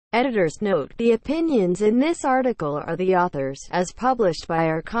Editor's note: the opinions in this article are the author's, as published by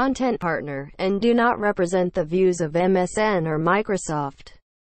our content partner, and do not represent the views of MSN or Microsoft.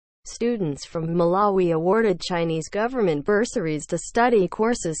 Students from Malawi awarded Chinese government bursaries to study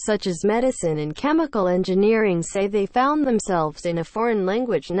courses such as medicine and chemical engineering say they found themselves in a foreign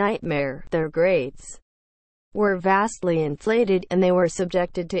language nightmare. Their grades were vastly inflated, and they were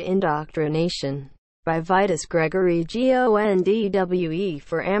subjected to indoctrination. By VITUS-GREGORY GONDWE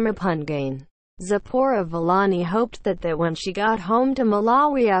for amaBhungane. Zipporah Villani hoped that when she got home to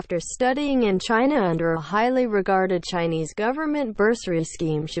Malawi after studying in China under a highly regarded Chinese government bursary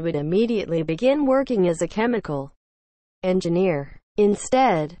scheme, she would immediately begin working as a chemical engineer.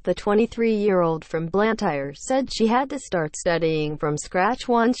 Instead, the 23-year-old from Blantyre said she had to start studying from scratch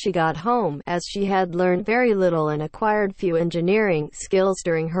once she got home, as she had learned very little and acquired few engineering skills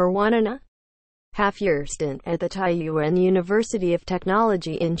during her 1.5-year stint at the Taiyuan University of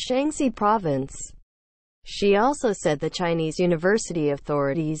Technology in Shaanxi Province. She also said the Chinese university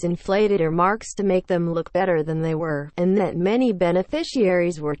authorities inflated her marks to make them look better than they were, and that many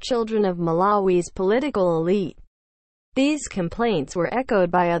beneficiaries were children of Malawi's political elite. These complaints were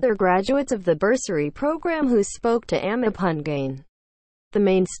echoed by other graduates of the bursary program who spoke to amaBhungane. The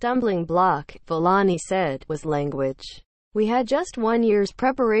main stumbling block, Villani said, was language. We had just 1 year's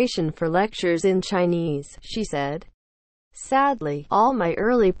preparation for lectures in Chinese, she said. Sadly, all my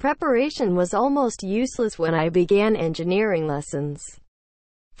early preparation was almost useless when I began engineering lessons.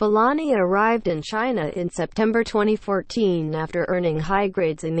 Villani arrived in China in September 2014 after earning high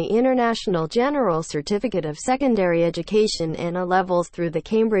grades in the International General Certificate of Secondary Education and A-levels through the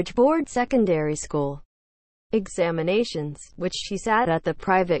Cambridge Board Secondary School examinations, which she sat at the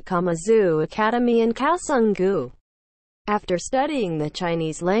private Kamuzu Academy in Kasungu. After studying the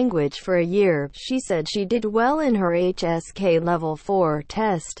Chinese language for a year, she said she did well in her HSK Level 4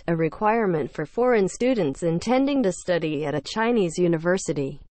 test, a requirement for foreign students intending to study at a Chinese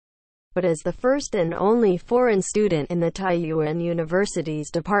university. But as the first and only foreign student in the Taiyuan University's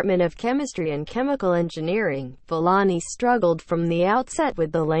Department of Chemistry and Chemical Engineering, Villani struggled from the outset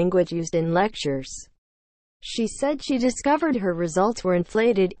with the language used in lectures. She said she discovered her results were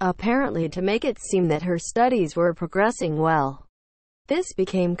inflated, apparently to make it seem that her studies were progressing well. This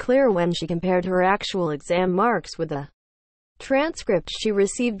became clear when she compared her actual exam marks with a transcript she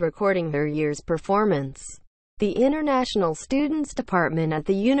received recording her year's performance. The International Students Department at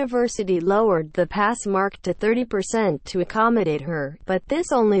the university lowered the pass mark to 30% to accommodate her, but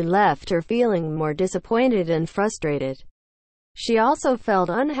this only left her feeling more disappointed and frustrated. She also felt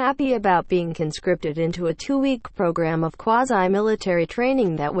unhappy about being conscripted into a 2-week program of quasi-military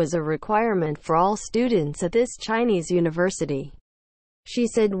training that was a requirement for all students at this Chinese university. She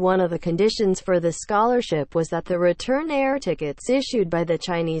said one of the conditions for the scholarship was that the return air tickets issued by the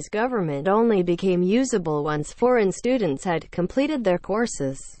Chinese government only became usable once foreign students had completed their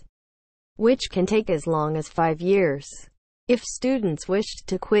courses, which can take as long as 5 years. If students wished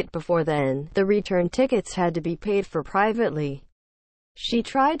to quit before then, the return tickets had to be paid for privately. She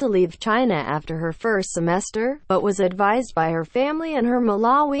tried to leave China after her first semester, but was advised by her family and her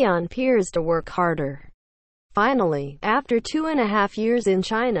Malawian peers to work harder. Finally, after 2.5 years in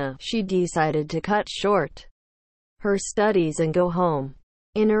China, she decided to cut short her studies and go home.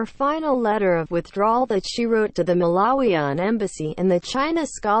 In her final letter of withdrawal that she wrote to the Malawian Embassy and the China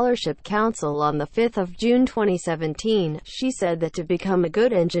Scholarship Council on 5 June 2017, she said that to become a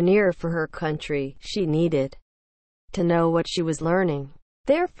good engineer for her country, she needed to know what she was learning.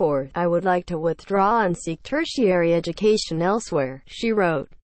 Therefore, I would like to withdraw and seek tertiary education elsewhere, she wrote.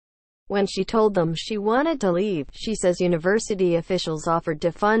 When she told them she wanted to leave, she says university officials offered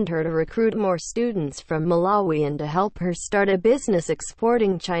to fund her to recruit more students from Malawi and to help her start a business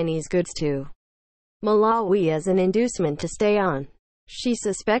exporting Chinese goods to Malawi as an inducement to stay on. She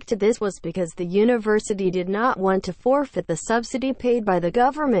suspected this was because the university did not want to forfeit the subsidy paid by the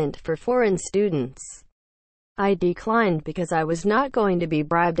government for foreign students. I declined because I was not going to be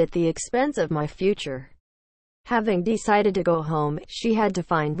bribed at the expense of my future. Having decided to go home, she had to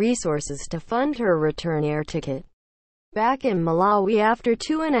find resources to fund her return air ticket. Back in Malawi after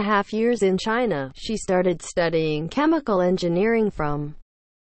 2.5 years in China, she started studying chemical engineering from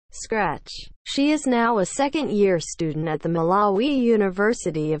scratch. She is now a second-year student at the Malawi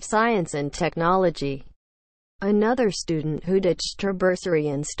University of Science and Technology. Another student who ditched her bursary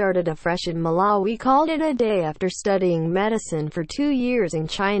and started afresh in Malawi called it a day after studying medicine for 2 years in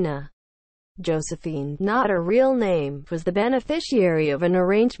China. Josephine, not her real name, was the beneficiary of an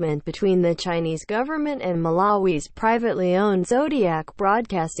arrangement between the Chinese government and Malawi's privately owned Zodiac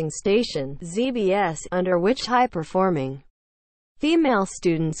broadcasting station, ZBS, under which high-performing Female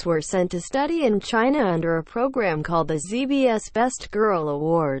students were sent to study in China under a program called the ZBS Best Girl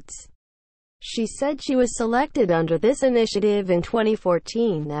Awards. She said she was selected under this initiative in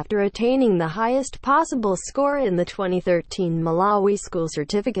 2014 after attaining the highest possible score in the 2013 Malawi School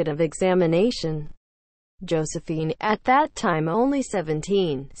Certificate of Examination. Josephine, at that time only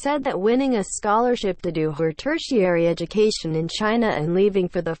 17, said that winning a scholarship to do her tertiary education in China and leaving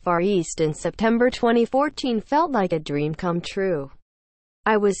for the Far East in September 2014 felt like a dream come true.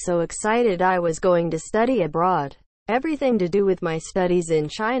 I was so excited I was going to study abroad. Everything to do with my studies in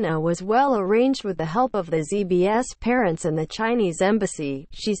China was well arranged with the help of the ZBS parents and the Chinese embassy,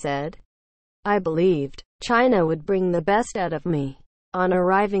 she said. I believed China would bring the best out of me. On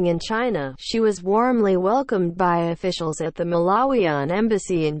arriving in China, she was warmly welcomed by officials at the Malawian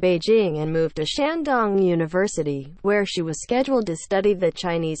embassy in Beijing and moved to Shandong University, where she was scheduled to study the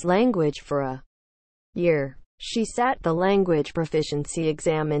Chinese language for a year. She sat the language proficiency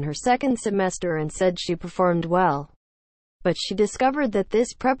exam in her second semester and said she performed well. But she discovered that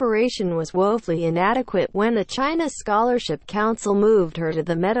this preparation was woefully inadequate when the China Scholarship Council moved her to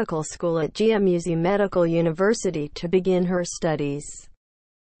the medical school at GMUZ Medical University to begin her studies.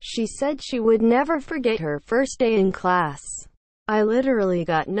 She said she would never forget her first day in class. I literally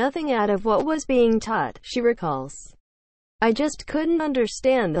got nothing out of what was being taught, she recalls. I just couldn't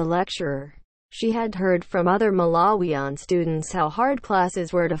understand the lecturer. She had heard from other Malawian students how hard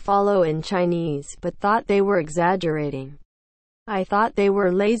classes were to follow in Chinese, but thought they were exaggerating. I thought they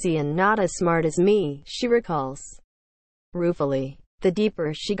were lazy and not as smart as me, she recalls. Ruefully, the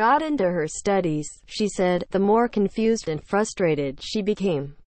deeper she got into her studies, she said, the more confused and frustrated she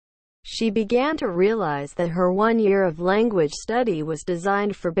became. She began to realize that her 1 year of language study was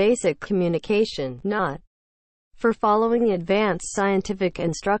designed for basic communication, not for following advanced scientific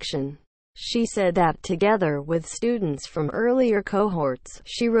instruction. She said that, together with students from earlier cohorts,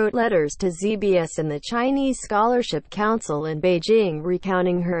 she wrote letters to ZBS and the Chinese Scholarship Council in Beijing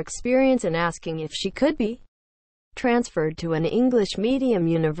recounting her experience and asking if she could be transferred to an English medium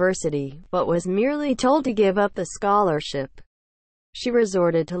university, but was merely told to give up the scholarship. She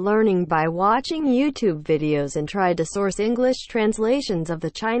resorted to learning by watching YouTube videos and tried to source English translations of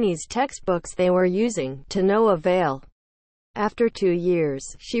the Chinese textbooks they were using, to no avail. After 2 years,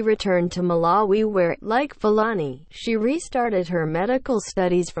 she returned to Malawi where, like Fulani, she restarted her medical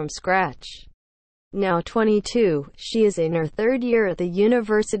studies from scratch. Now 22, she is in her third year at the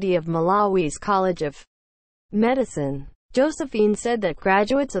University of Malawi's College of Medicine. Josephine said that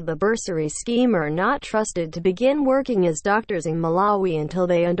graduates of the bursary scheme are not trusted to begin working as doctors in Malawi until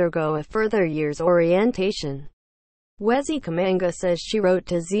they undergo a further year's orientation. Wezi Kamanga says she wrote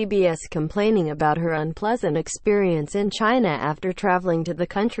to ZBS complaining about her unpleasant experience in China after traveling to the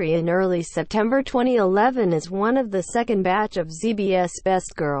country in early September 2011 as one of the second batch of ZBS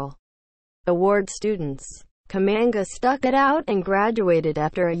Best Girl Award students. Kamanga stuck it out and graduated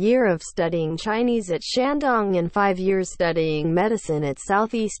after a year of studying Chinese at Shandong and 5 years studying medicine at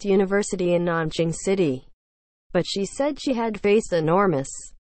Southeast University in Nanjing City. But she said she had faced enormous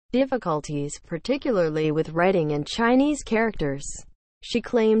difficulties, particularly with writing in Chinese characters. She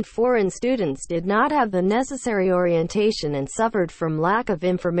claimed foreign students did not have the necessary orientation and suffered from lack of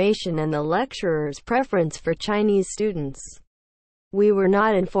information and the lecturer's preference for Chinese students. We were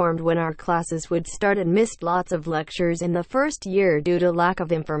not informed when our classes would start and missed lots of lectures in the first year due to lack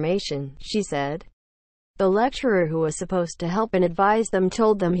of information, she said. The lecturer who was supposed to help and advise them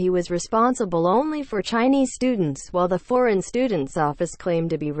told them he was responsible only for Chinese students, while the foreign students' office claimed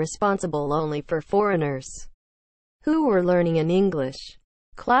to be responsible only for foreigners who were learning in English.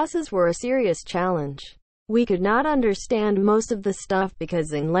 Classes were a serious challenge. We could not understand most of the stuff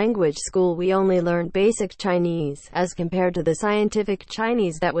because in language school we only learned basic Chinese, as compared to the scientific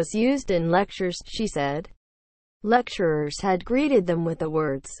Chinese that was used in lectures, she said. Lecturers had greeted them with the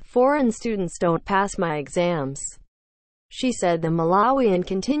words, "Foreign students don't pass my exams." She said the Malawian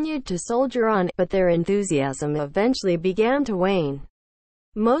continued to soldier on, but their enthusiasm eventually began to wane.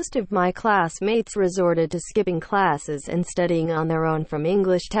 Most of my classmates resorted to skipping classes and studying on their own from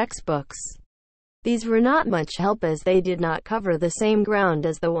English textbooks. These were not much help as they did not cover the same ground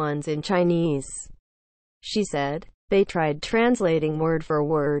as the ones in Chinese. She said, they tried translating word for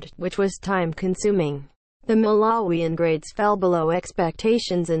word, which was time-consuming. The Malawian grades fell below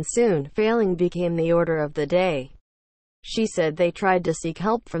expectations and soon, failing became the order of the day. She said they tried to seek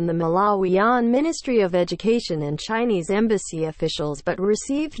help from the Malawian Ministry of Education and Chinese embassy officials but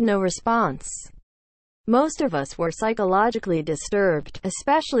received no response. Most of us were psychologically disturbed,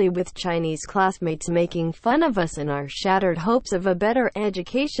 especially with Chinese classmates making fun of us and our shattered hopes of a better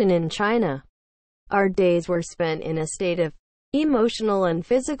education in China. Our days were spent in a state of emotional and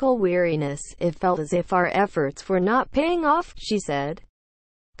physical weariness. It felt as if our efforts were not paying off, she said.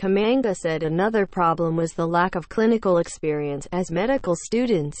 Kamanga said another problem was the lack of clinical experience, as medical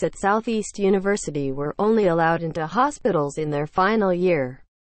students at Southeast University were only allowed into hospitals in their final year.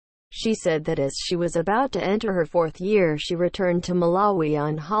 She said that as she was about to enter her fourth year, she returned to Malawi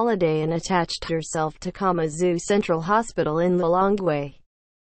on holiday and attached herself to Kamuzu Central Hospital in Lilongwe.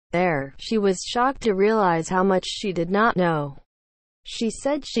 There, she was shocked to realize how much she did not know. She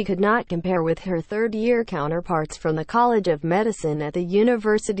said she could not compare with her third-year counterparts from the College of Medicine at the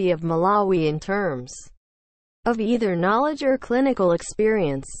University of Malawi in terms of either knowledge or clinical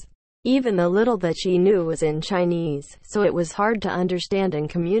experience. Even the little that she knew was in Chinese, so it was hard to understand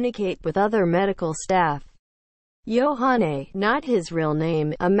and communicate with other medical staff. Yohane, not his real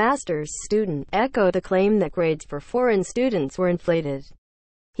name, a master's student, echoed the claim that grades for foreign students were inflated.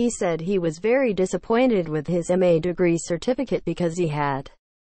 He said he was very disappointed with his MA degree certificate because he had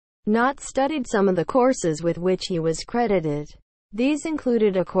not studied some of the courses with which he was credited. These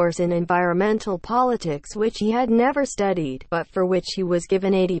included a course in environmental politics which he had never studied, but for which he was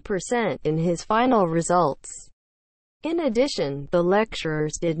given 80% in his final results. In addition, the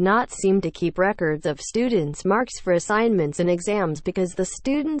lecturers did not seem to keep records of students' marks for assignments and exams because the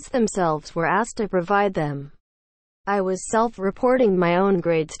students themselves were asked to provide them. I was self-reporting my own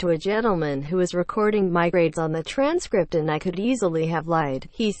grades to a gentleman who was recording my grades on the transcript, and I could easily have lied,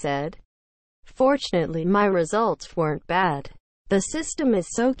 he said. Fortunately, my results weren't bad. The system is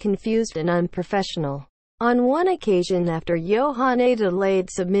so confused and unprofessional. On one occasion, after Yohane delayed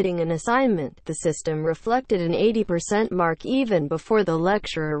submitting an assignment, the system reflected an 80% mark even before the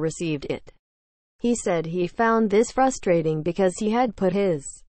lecturer received it. He said he found this frustrating because he had put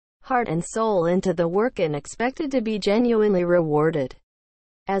his heart and soul into the work and expected to be genuinely rewarded.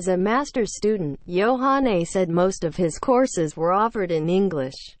 As a master's student, Yohane said most of his courses were offered in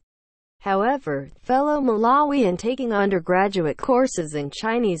English. However, fellow Malawian taking undergraduate courses in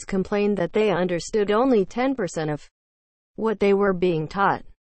Chinese complained that they understood only 10% of what they were being taught.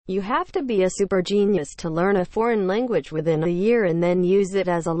 You have to be a super genius to learn a foreign language within a year and then use it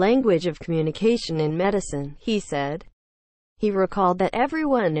as a language of communication in medicine, he said. He recalled that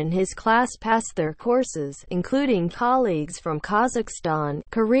everyone in his class passed their courses, including colleagues from Kazakhstan,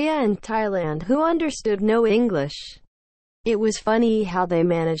 Korea and Thailand who understood no English. It was funny how they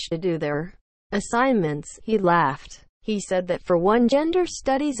managed to do their assignments, he laughed. He said that for one gender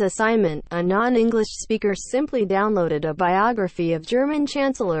studies assignment, a non-English speaker simply downloaded a biography of German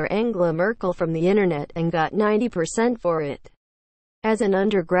Chancellor Angela Merkel from the internet and got 90% for it. As an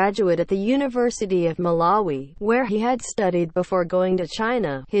undergraduate at the University of Malawi, where he had studied before going to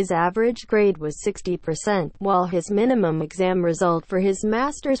China, his average grade was 60%, while his minimum exam result for his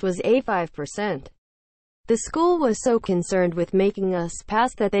master's was 85%. The school was so concerned with making us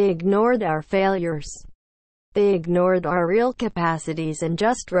pass that they ignored our failures. They ignored our real capacities and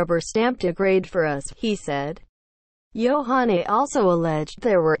just rubber-stamped a grade for us, he said. Yohane also alleged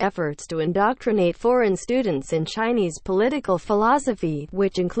there were efforts to indoctrinate foreign students in Chinese political philosophy,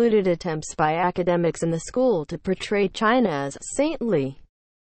 which included attempts by academics in the school to portray China as saintly.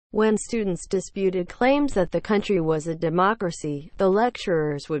 When students disputed claims that the country was a democracy, the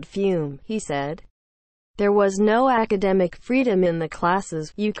lecturers would fume, he said. There was no academic freedom in the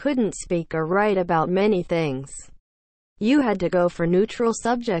classes. You couldn't speak or write about many things. You had to go for neutral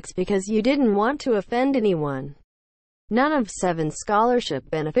subjects because you didn't want to offend anyone. None of 7 scholarship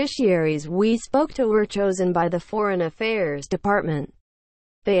beneficiaries we spoke to were chosen by the Foreign Affairs Department.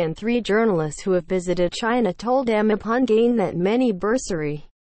 They and 3 journalists who have visited China told amaBhungane that many bursary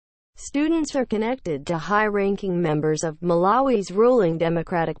students are connected to high-ranking members of Malawi's ruling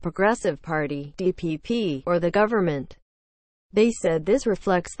Democratic Progressive Party (DPP) or the government. They said this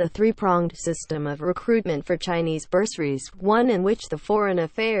reflects the 3-pronged system of recruitment for Chinese bursaries, one in which the Foreign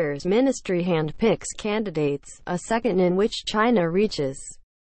Affairs Ministry handpicks candidates, a second in which China reaches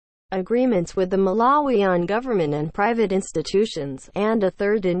agreements with the Malawian government and private institutions, and a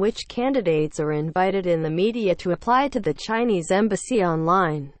third in which candidates are invited in the media to apply to the Chinese embassy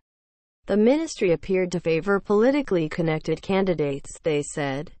online. The ministry appeared to favor politically connected candidates, they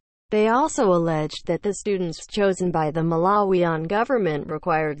said. They also alleged that the students chosen by the Malawian government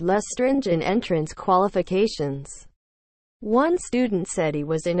required less stringent entrance qualifications. One student said he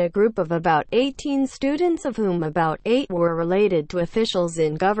was in a group of about 18 students, of whom about 8 were related to officials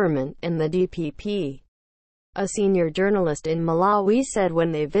in government and the DPP. A senior journalist in Malawi said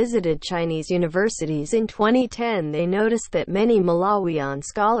when they visited Chinese universities in 2010 they noticed that many Malawian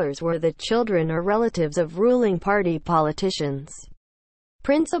scholars were the children or relatives of ruling party politicians,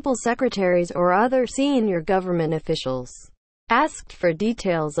 principal secretaries or other senior government officials. Asked for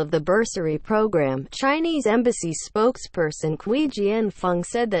details of the bursary program, Chinese embassy spokesperson Cui Jianfeng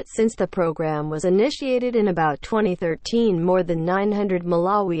said that since the program was initiated in about 2013, more than 900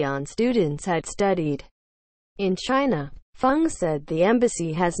 Malawian students had studied in China. Feng said the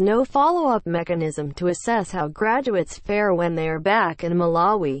embassy has no follow-up mechanism to assess how graduates fare when they are back in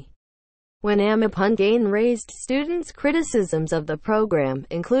Malawi. When amaBhungane raised students' criticisms of the program,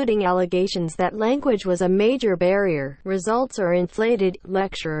 including allegations that language was a major barrier, results are inflated,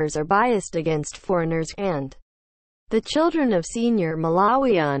 lecturers are biased against foreigners, and the children of senior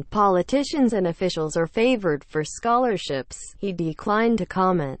Malawian politicians and officials are favored for scholarships, he declined to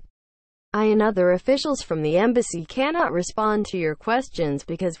comment. I and other officials from the embassy cannot respond to your questions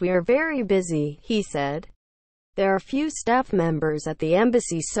because we are very busy, he said. There are few staff members at the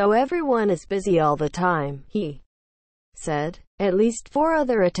embassy, so everyone is busy all the time, he said. At least 4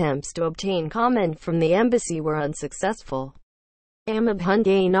 other attempts to obtain comment from the embassy were unsuccessful.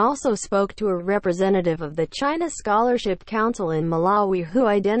 amaBhungane also spoke to a representative of the China Scholarship Council in Malawi who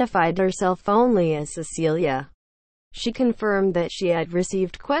identified herself only as Cecilia. She confirmed that she had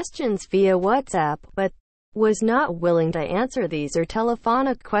received questions via WhatsApp, but was not willing to answer these or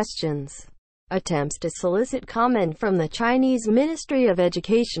telephonic questions. Attempts to solicit comment from the Chinese Ministry of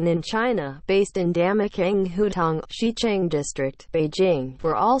Education in China, based in Damakeng Hutong, Xicheng District, Beijing,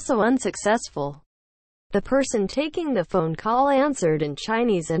 were also unsuccessful. The person taking the phone call answered in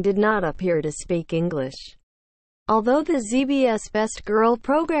Chinese and did not appear to speak English. Although the ZBS Best Girl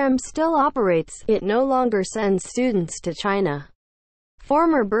program still operates, it no longer sends students to China.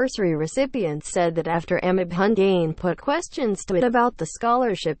 Former bursary recipients said that after amaBhungane put questions to it about the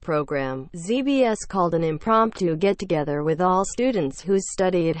scholarship program, ZBS called an impromptu get-together with all students whose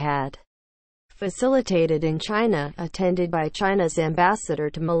study it had facilitated in China, attended by China's ambassador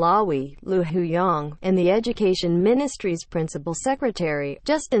to Malawi, Lu Huyang, and the Education Ministry's principal secretary,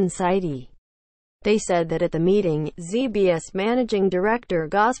 Justin Saidi. They said that at the meeting, ZBS Managing Director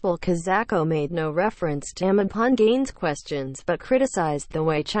Gospel Kazako made no reference to amaBhungane's questions but criticized the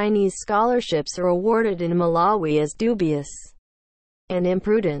way Chinese scholarships are awarded in Malawi as dubious and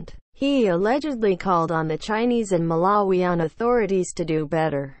imprudent. He allegedly called on the Chinese and Malawian authorities to do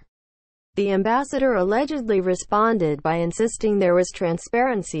better. The ambassador allegedly responded by insisting there was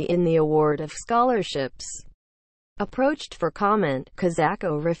transparency in the award of scholarships. Approached for comment,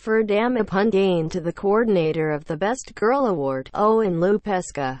 Kazako referred amaBhungane to the coordinator of the Best Girl Award, Owen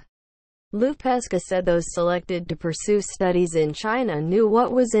Lupeska. Lupeska said those selected to pursue studies in China knew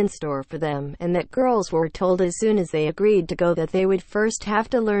what was in store for them, and that girls were told as soon as they agreed to go that they would first have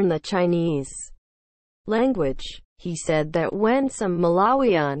to learn the Chinese language. He said that when some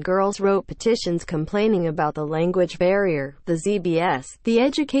Malawian girls wrote petitions complaining about the language barrier, the ZBS, the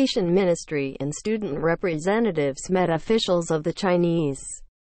Education Ministry, and student representatives met officials of the Chinese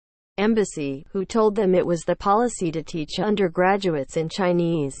embassy, who told them it was the policy to teach undergraduates in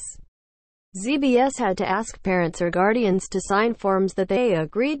Chinese. ZBS had to ask parents or guardians to sign forms that they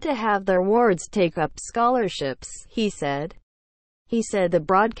agreed to have their wards take up scholarships, he said. He said the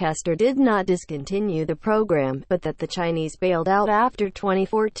broadcaster did not discontinue the program, but that the Chinese bailed out after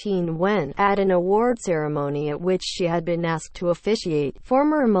 2014 when, at an award ceremony at which she had been asked to officiate,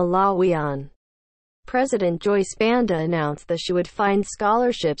 former Malawian President Joyce Banda announced that she would find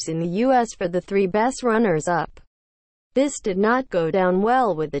scholarships in the U.S. for the 3 best runners-up. This did not go down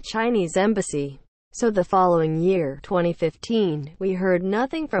well with the Chinese embassy. So the following year, 2015, we heard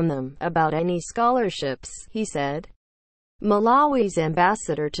nothing from them about any scholarships, he said. Malawi's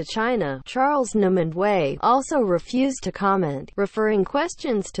ambassador to China, Charles Namandwe, also refused to comment, referring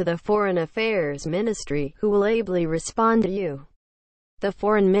questions to the Foreign Affairs Ministry, who will ably respond to you. The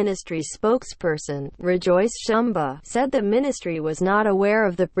Foreign Ministry spokesperson, Rejoice Shumba, said the ministry was not aware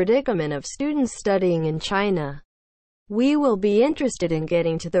of the predicament of students studying in China. We will be interested in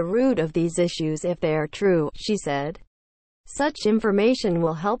getting to the root of these issues if they are true, she said. Such information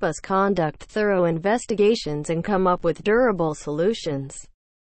will help us conduct thorough investigations and come up with durable solutions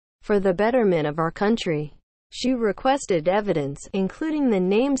for the betterment of our country. She requested evidence, including the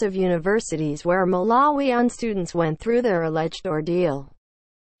names of universities where Malawian students went through their alleged ordeal.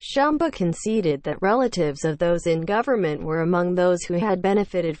 Shumba conceded that relatives of those in government were among those who had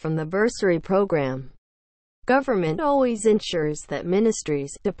benefited from the bursary program. Government always ensures that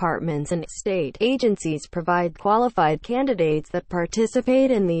ministries, departments, and state agencies provide qualified candidates that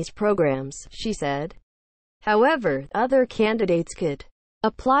participate in these programs, she said. However, other candidates could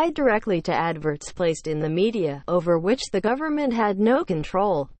apply directly to adverts placed in the media, over which the government had no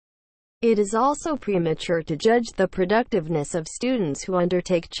control. It is also premature to judge the productiveness of students who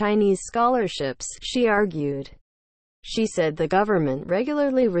undertake Chinese scholarships, she argued. She said the government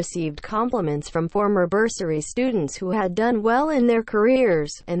regularly received compliments from former bursary students who had done well in their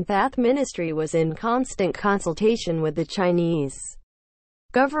careers, and that ministry was in constant consultation with the Chinese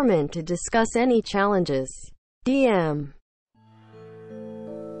government to discuss any challenges. DM